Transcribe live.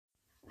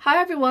Hi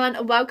everyone,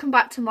 and welcome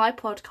back to my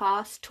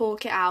podcast,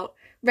 Talk It Out,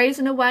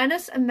 raising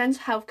awareness of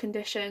mental health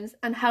conditions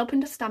and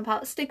helping to stamp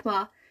out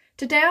stigma.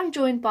 Today I'm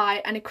joined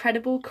by an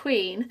incredible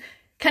queen.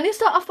 Can you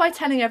start off by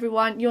telling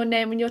everyone your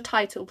name and your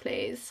title,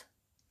 please?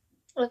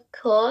 Of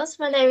course,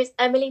 my name is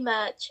Emily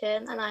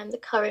Merchant and I'm the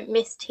current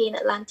Miss Teen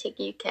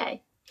Atlantic UK.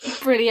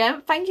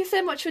 Brilliant. Thank you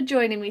so much for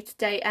joining me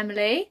today,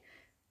 Emily.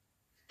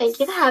 Thank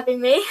you for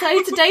having me.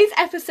 So today's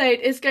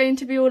episode is going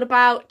to be all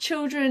about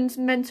children's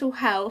mental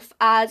health,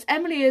 as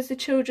Emily is the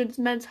children's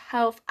mental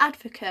health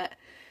advocate.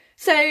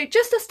 So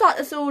just to start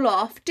this all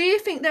off, do you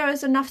think there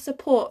is enough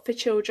support for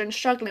children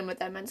struggling with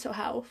their mental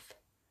health?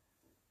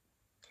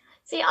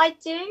 See, I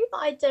do,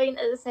 but I don't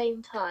at the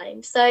same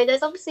time. So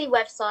there's obviously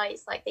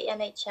websites like the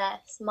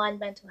NHS, Mind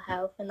Mental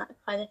Health and that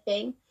kind of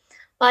thing.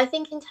 But I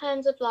think in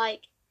terms of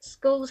like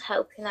schools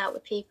helping out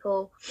with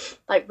people,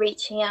 like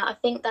reaching out, I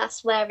think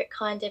that's where it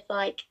kind of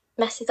like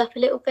messes up a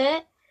little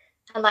bit.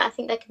 And like I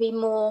think there could be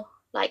more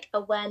like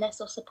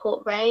awareness or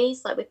support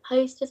raised, like with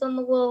posters on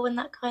the wall and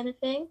that kind of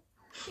thing.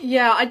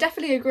 Yeah, I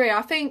definitely agree.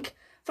 I think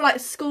for like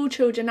school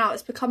children now,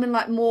 it's becoming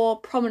like more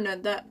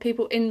prominent that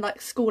people in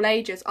like school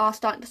ages are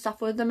starting to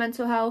suffer with their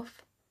mental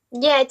health.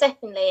 Yeah,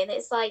 definitely. And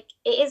it's like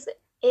it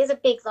is a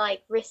big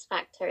like risk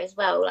factor as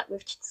well, like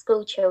with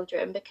school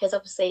children, because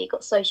obviously you've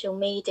got social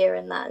media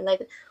and that, and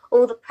like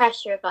all the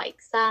pressure of like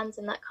exams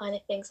and that kind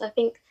of thing. So I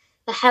think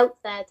the help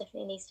there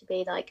definitely needs to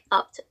be like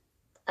upped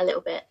a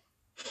little bit.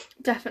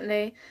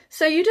 Definitely.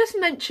 So you just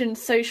mentioned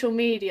social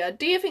media.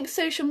 Do you think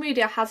social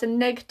media has a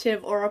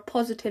negative or a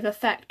positive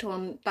effect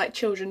on like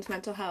children's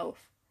mental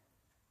health?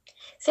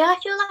 So I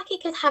feel like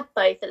it could have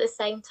both at the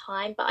same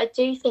time, but I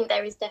do think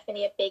there is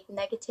definitely a big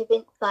negative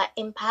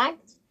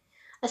impact,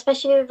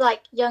 especially with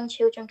like young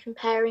children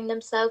comparing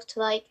themselves to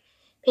like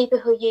people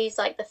who use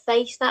like the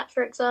face app,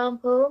 for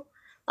example.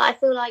 Like, I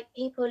feel like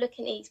people are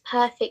looking at these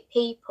perfect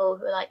people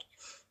who are like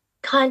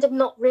kind of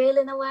not real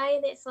in a way,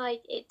 and it's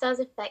like it does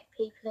affect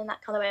people in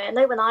that kind of way. I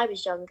know when I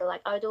was younger,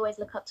 like I would always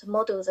look up to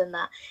models and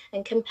that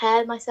and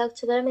compare myself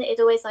to them, and it'd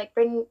always like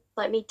bring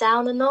like me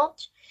down a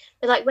notch.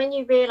 But like when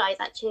you realize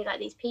actually like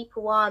these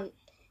people aren't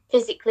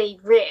physically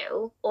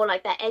real or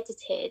like they're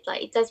edited,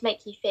 like it does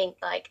make you think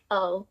like,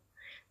 oh,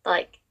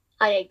 like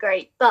I ain't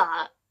great.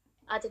 But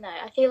I don't know,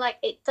 I feel like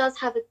it does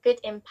have a good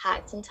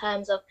impact in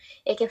terms of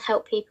it can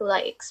help people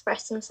like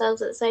express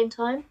themselves at the same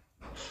time.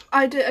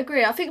 I do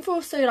agree. I think for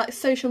also like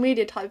social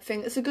media type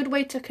thing, it's a good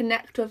way to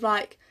connect with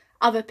like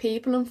other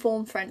people and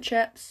form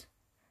friendships.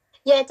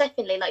 Yeah,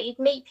 definitely. Like you'd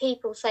meet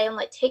people, say on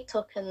like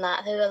TikTok and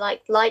that, who are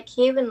like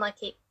you, and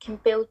like it can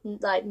build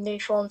like new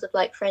forms of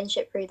like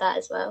friendship through that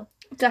as well.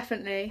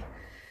 Definitely.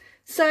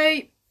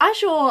 So,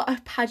 as you're a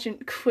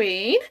pageant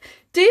queen,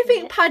 do you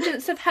think Yeah,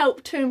 pageants have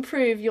helped to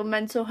improve your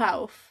mental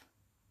health?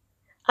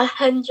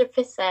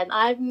 100%.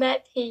 I've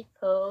met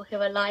people who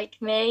are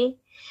like me,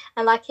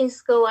 and like in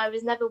school, I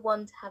was never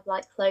one to have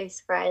like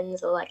close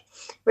friends or like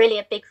really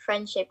a big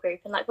friendship group.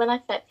 And like when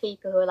I've met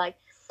people who are like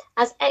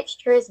as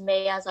extra as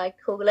me, as I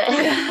call it,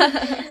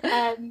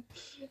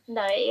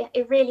 no,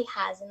 it really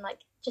has. And like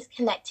just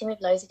connecting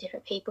with loads of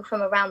different people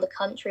from around the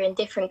country and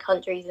different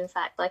countries, in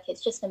fact, like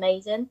it's just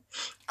amazing.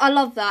 I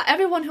love that.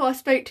 Everyone who I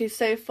spoke to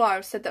so far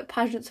have said that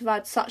pageants have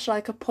had such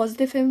like a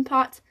positive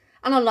impact,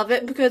 and I love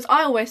it because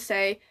I always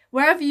say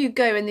wherever you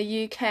go in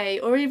the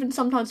UK or even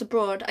sometimes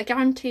abroad, I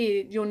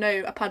guarantee you'll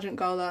know a pageant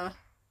girl there.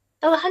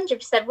 Oh,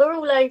 100%. We're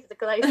all over the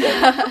globe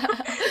now.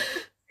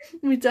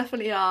 We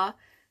definitely are.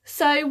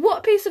 So,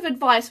 what piece of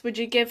advice would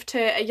you give to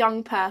a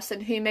young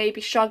person who may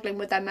be struggling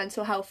with their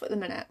mental health at the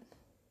minute?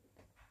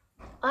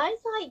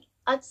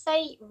 I'd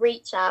say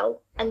reach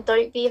out and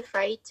don't be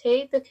afraid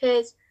to,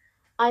 because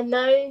I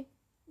know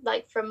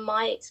like from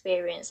my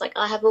experience, like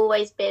I have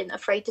always been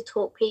afraid to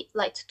talk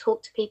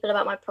to people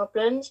about my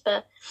problems,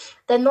 but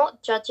they're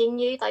not judging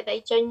you. Like they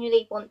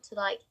genuinely want to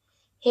like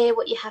hear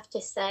what you have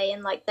to say,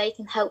 and like they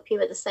can help you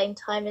at the same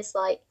time as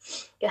like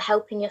you're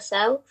helping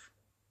yourself.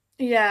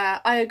 Yeah,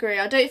 I agree.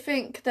 I don't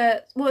think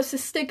that. Well, it's a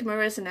stigma,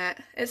 isn't it?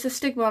 It's a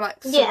stigma like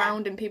Yeah.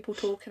 surrounding people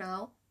talking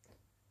out.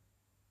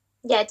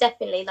 Yeah,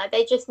 definitely. Like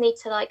they just need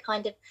to like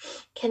kind of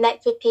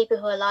connect with people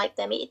who are like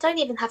them. It don't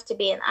even have to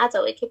be an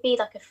adult. It could be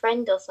like a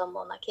friend or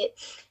someone. Like it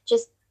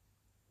just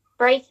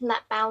breaking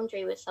that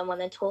boundary with someone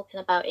and talking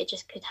about it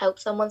just could help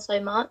someone so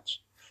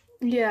much.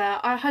 Yeah,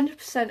 I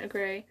 100%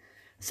 agree.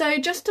 So,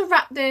 just to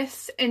wrap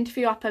this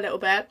interview up a little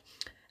bit,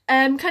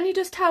 can you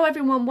just tell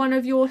everyone one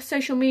of your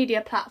social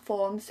media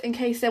platforms in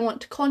case they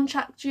want to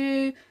contact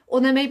you or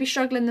they may be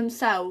struggling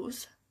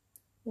themselves?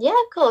 Yeah,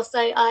 of course.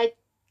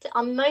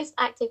 I'm most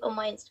active on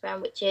my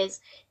Instagram, which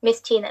is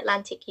Miss Teen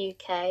Atlantic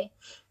UK.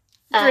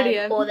 Or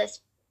Brilliant.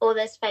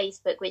 there's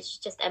Facebook, which is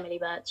just Emily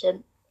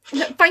Merchant.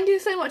 Thank you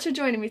so much for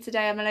joining me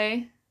today,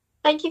 Emily.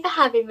 Thank you for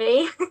having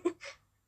me.